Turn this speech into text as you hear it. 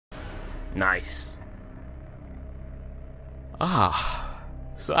Nice. Ah,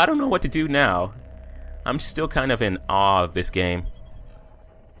 so I don't know what to do now. I'm still kind of in awe of this game.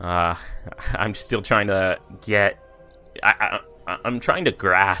 I'm still trying to get... I'm trying to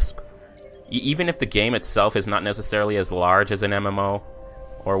grasp. Even if the game itself is not necessarily as large as an MMO,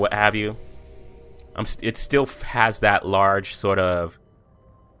 or what have you, it still has that large sort of...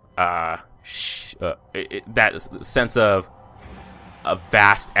 that sense of a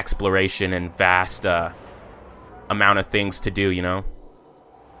vast exploration and vast amount of things to do, you know?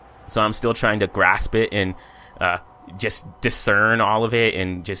 So I'm still trying to grasp it and just discern all of it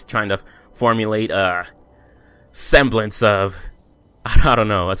and just trying to formulate a semblance of, I don't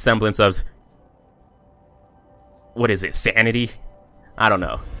know, a semblance of, what is it, sanity? I don't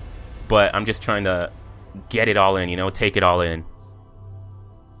know. But I'm just trying to get it all in, you know, take it all in.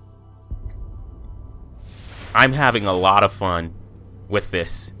 I'm having a lot of fun with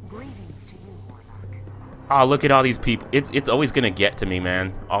this. Oh, look at all these people. It's always gonna get to me,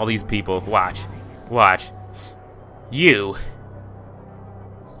 man. All these people. Watch. Watch. You.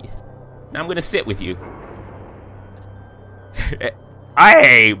 Now I'm gonna sit with you.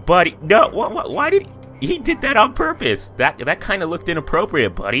 Hey, buddy. No, why did he did that on purpose? That kind of looked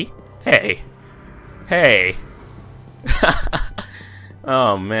inappropriate, buddy. Hey. Hey.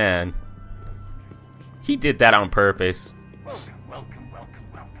 Oh, man. He did that on purpose.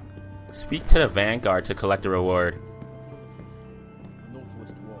 Speak to the Vanguard to collect a reward.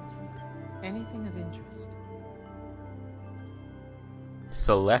 Anything of interest?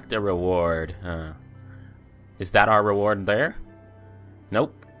 Select a reward. Is that our reward there?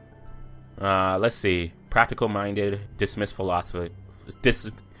 Nope. Let's see. Practical-minded, dismiss philosophy.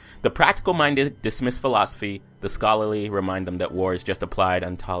 The practical-minded dismiss philosophy. The scholarly remind them that war is just applied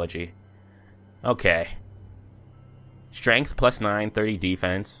ontology. Okay. Strength +9, 30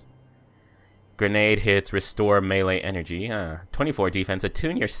 defense. Grenade hits restore melee energy. 24 defense.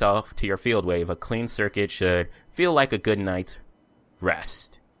 Attune yourself to your field wave. A clean circuit should feel like a good night's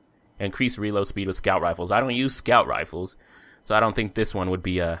rest. Increase reload speed with scout rifles. I don't use scout rifles, so I don't think this one would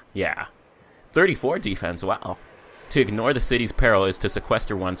be yeah. 34 defense. Wow. To ignore the city's peril is to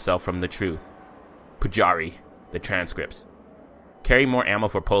sequester oneself from the truth. Pujari. The transcripts. Carry more ammo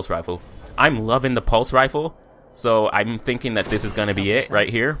for pulse rifles. I'm loving the pulse rifle, so I'm thinking that this is going to be it right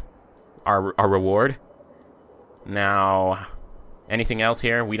here. Our reward. Now, anything else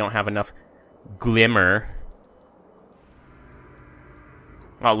here? We don't have enough glimmer.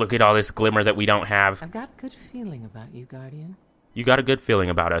 Oh, look at all this glimmer that we don't have. I've got a good feeling about you, Guardian. You got a good feeling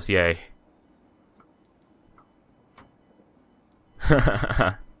about us, yay.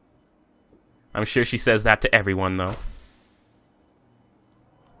 I'm sure she says that to everyone, though.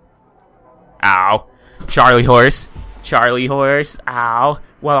 Ow. Charlie horse. Charlie horse. Ow.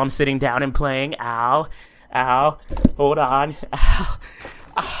 While I'm sitting down and playing. Ow. Ow. Hold on. Ow.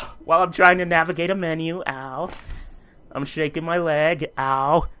 Ow. While I'm trying to navigate a menu. Ow. I'm shaking my leg.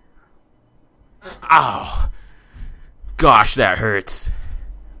 Ow. Ow. Gosh, that hurts.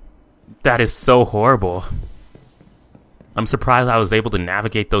 That is so horrible. I'm surprised I was able to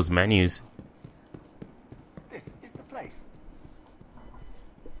navigate those menus. This is the place.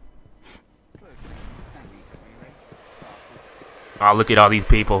 Oh, look at all these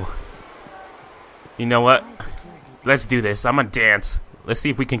people. You know what? Let's do this. I'm gonna dance. Let's see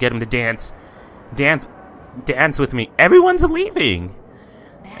if we can get them to dance. Dance with me. Everyone's leaving.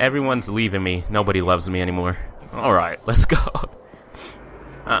 Everyone's leaving me. Nobody loves me anymore. Alright, let's go.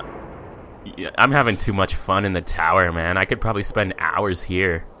 Yeah, I'm having too much fun in the tower, man. I could probably spend hours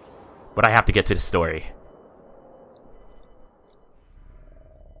here. But I have to get to the story.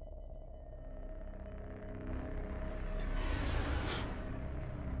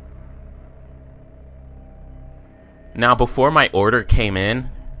 Now, before my order came in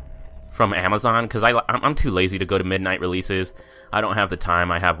from Amazon, because I'm too lazy to go to midnight releases. I don't have the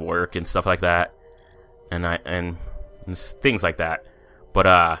time. I have work and stuff like that, and things like that. But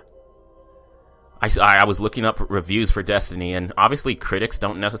I was looking up reviews for Destiny, and obviously critics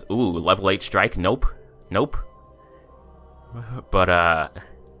don't necessarily... Ooh, level 8 strike? Nope. Nope. But I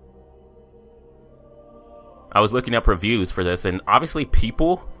was looking up reviews for this, and obviously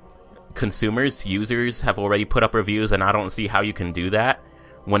people, consumers, users have already put up reviews, and I don't see how you can do that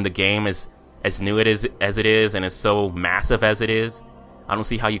when the game is as new as it is and is so massive as it is. I don't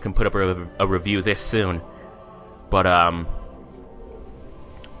see how you can put up a review this soon. But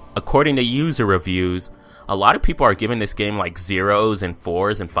according to user reviews, a lot of people are giving this game like 0s and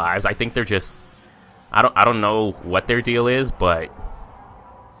 4s and 5s. I think they're just... I don't know what their deal is, but...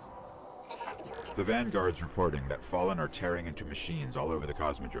 The Vanguard's reporting that Fallen are tearing into machines all over the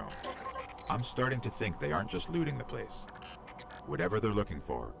Cosmodrome. I'm starting to think they aren't just looting the place. Whatever they're looking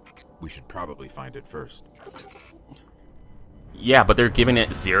for, we should probably find it first. Yeah, but they're giving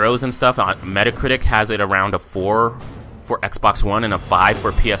it zeros and stuff. Metacritic has it around a 4 for Xbox One and a 5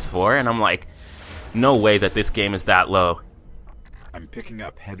 for PS4, and I'm like, no way that this game is that low. I'm picking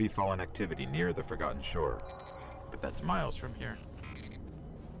up heavy fallen activity near the Forgotten Shore, but that's miles from here.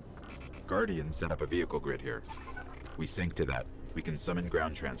 Guardians set up a vehicle grid here. We sync to that. We can summon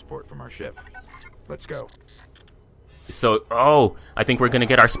ground transport from our ship. Let's go. So, oh, I think we're gonna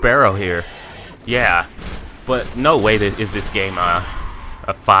get our sparrow here. Yeah, but no way is this game a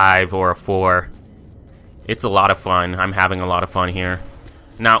 5 or a 4. It's a lot of fun. I'm having a lot of fun here.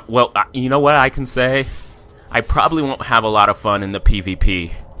 Now, well, you know what I can say? I probably won't have a lot of fun in the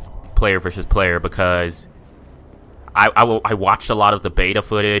PvP, player versus player, because I watched a lot of the beta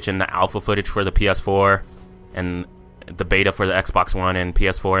footage and the alpha footage for the PS4 and the beta for the Xbox One and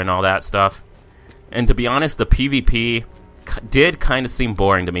PS4 and all that stuff. And to be honest, the PvP did kind of seem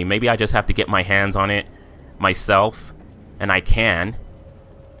boring to me. Maybe I just have to get my hands on it myself, and I can.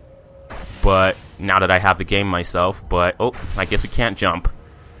 But now that I have the game myself, but oh, I guess we can't jump.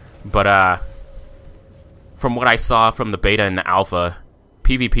 But from what I saw from the beta and the alpha,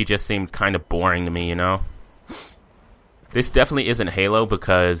 PvP just seemed kind of boring to me, you know? This definitely isn't Halo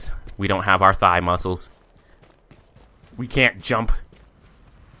because we don't have our thigh muscles. We can't jump.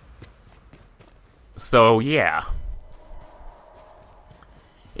 So, yeah.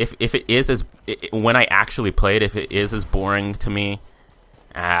 If it is as... when I actually played, if it is as boring to me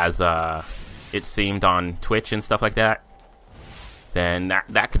as it seemed on Twitch and stuff like that, then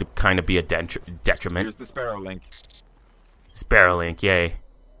that could kind of be a detriment. Here's the Sparrow link. Sparrow link, yay.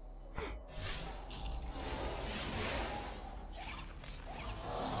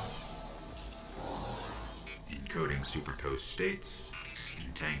 Encoding superposed states,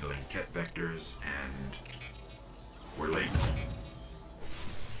 entangling ket vectors, and we're late.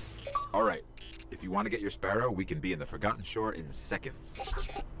 Alright, if you want to get your Sparrow, we can be in the Forgotten Shore in seconds.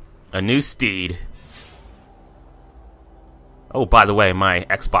 A new steed. Oh, by the way, my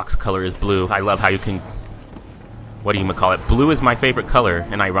Xbox color is blue. I love how you can... what do you call it? Blue is my favorite color,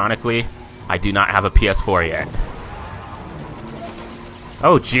 and ironically, I do not have a PS4 yet.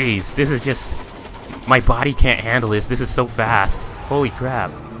 Oh, jeez, this is just... my body can't handle this. This is so fast. Holy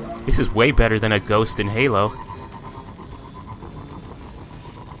crap. This is way better than a Ghost in Halo.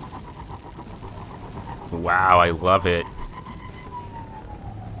 Wow, I love it.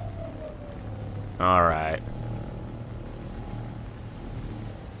 Alright.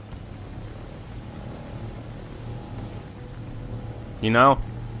 You know,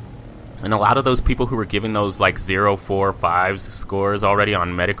 and a lot of those people who were giving those like 0, 4, 5s scores already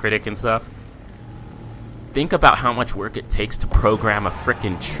on Metacritic and stuff, think about how much work it takes to program a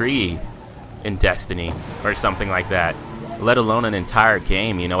frickin' tree in Destiny or something like that, let alone an entire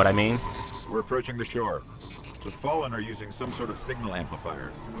game, you know what I mean? We're approaching the shore. The Fallen are using some sort of signal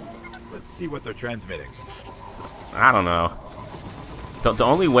amplifiers. Let's see what they're transmitting. I don't know. The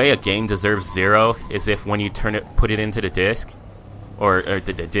only way a game deserves 0 is if when you put it into the disc, or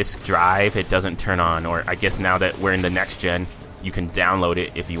the disc drive, it doesn't turn on. Or I guess now that we're in the next gen, you can download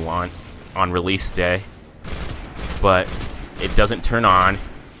it if you want on release day. But it doesn't turn on,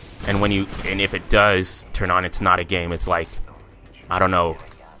 and if it does turn on, it's not a game. It's like, I don't know,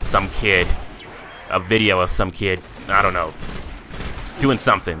 some kid, a video of some kid, I don't know, doing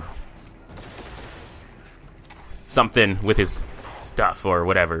something with his stuff or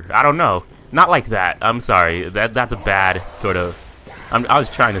whatever. I don't know. Not like that. I'm sorry. That's a bad sort of... I was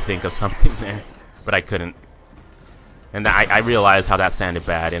trying to think of something there, but I couldn't. And I realized how that sounded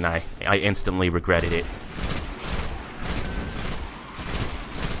bad, and I instantly regretted it.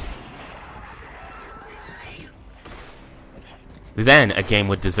 Then a game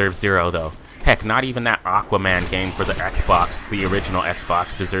would deserve 0, though. Heck, not even that Aquaman game for the Xbox, the original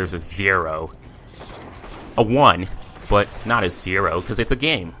Xbox, deserves a 0. A 1, but not a 0, because it's a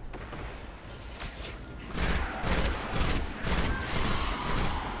game.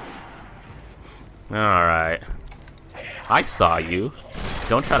 Alright. I saw you.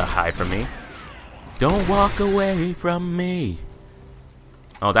 Don't try to hide from me. Don't walk away from me.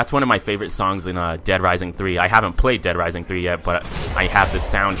 Oh, that's one of my favorite songs in Dead Rising 3. I haven't played Dead Rising 3 yet, but I have the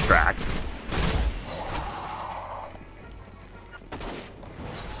soundtrack.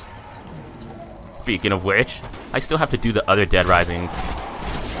 Speaking of which, I still have to do the other Dead Risings.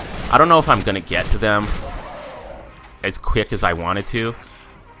 I don't know if I'm gonna get to them as quickly as I wanted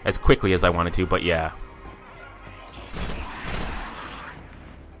to, but yeah.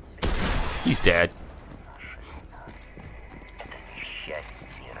 He's dead.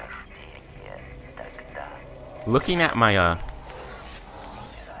 Looking at my,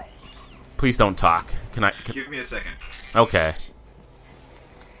 Please don't talk. Give me a second. Okay.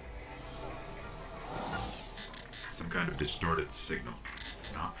 Some kind of distorted signal.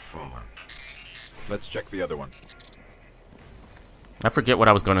 Not fallen. Let's check the other one. I forget what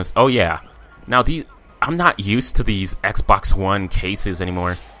I was gonna oh yeah. Now I'm not used to these Xbox One cases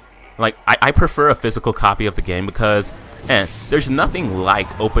anymore. Like, I prefer a physical copy of the game because, there's nothing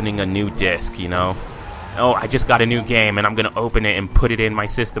like opening a new disc, you know? Oh, I just got a new game and I'm gonna open it and put it in my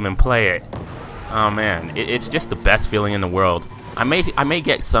system and play it. Oh man, it's just the best feeling in the world. I may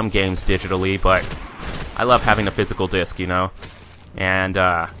get some games digitally, but I love having a physical disc, you know? And,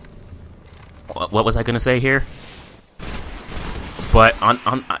 what was I gonna say here? But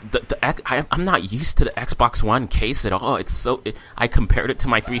I'm not used to the Xbox One case at all. It's I compared it to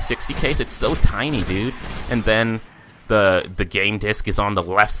my 360 case. It's so tiny, dude. And then the game disc is on the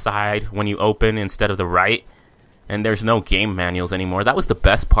left side when you open instead of the right. And there's no game manuals anymore. That was the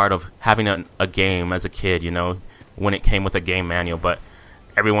best part of having a game as a kid, you know, when it came with a game manual. But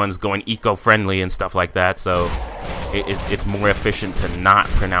everyone's going eco-friendly and stuff like that, so it's more efficient to not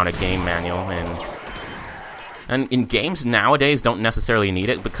print out a game manual. And in games nowadays don't necessarily need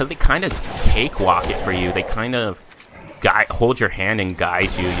it because they kind of cakewalk it for you. They kind of hold your hand and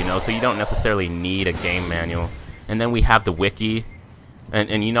guide you, you know, so you don't necessarily need a game manual. And then we have the wiki.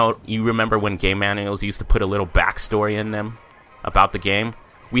 And you know, you remember when game manuals used to put a little backstory in them about the game?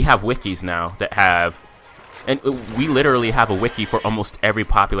 We have wikis now that have... And we literally have a wiki for almost every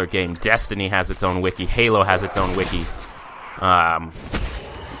popular game. Destiny has its own wiki. Halo has its own wiki.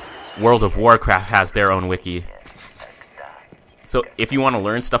 World of Warcraft has their own wiki. So if you want to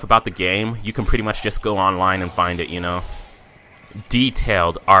learn stuff about the game, you can pretty much just go online and find it, you know.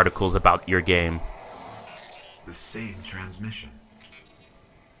 Detailed articles about your game. The same transmission.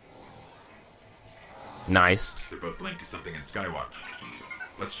 Nice. They're both linked to something in Skywatch.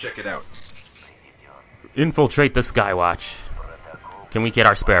 Let's check it out. Infiltrate the Skywatch. Can we get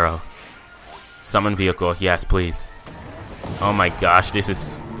our sparrow? Summon vehicle. Yes, please. Oh my gosh, this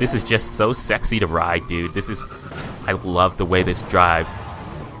is just so sexy to ride, dude. I love the way this drives.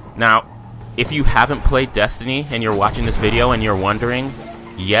 Now, if you haven't played Destiny and you're watching this video and you're wondering,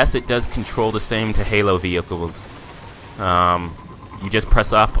 yes, it does control the same to Halo vehicles. You just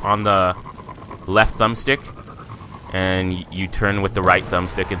press up on the left thumbstick and you turn with the right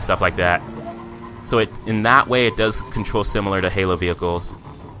thumbstick and stuff like that. So in that way it does control similar to Halo vehicles.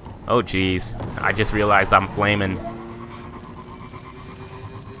 Oh geez, I just realized I'm flaming.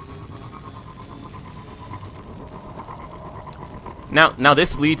 Now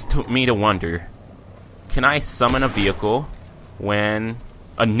this leads me to wonder, can I summon a vehicle when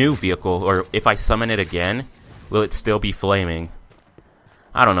a new vehicle, or if I summon it again, will it still be flaming?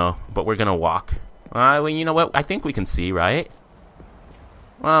 I don't know, but we're gonna walk. Well, you know what? I think we can see, right?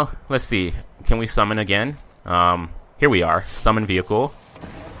 Well, let's see. Can we summon again? Here we are. Summon vehicle.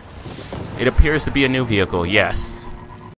 It appears to be a new vehicle. Yes.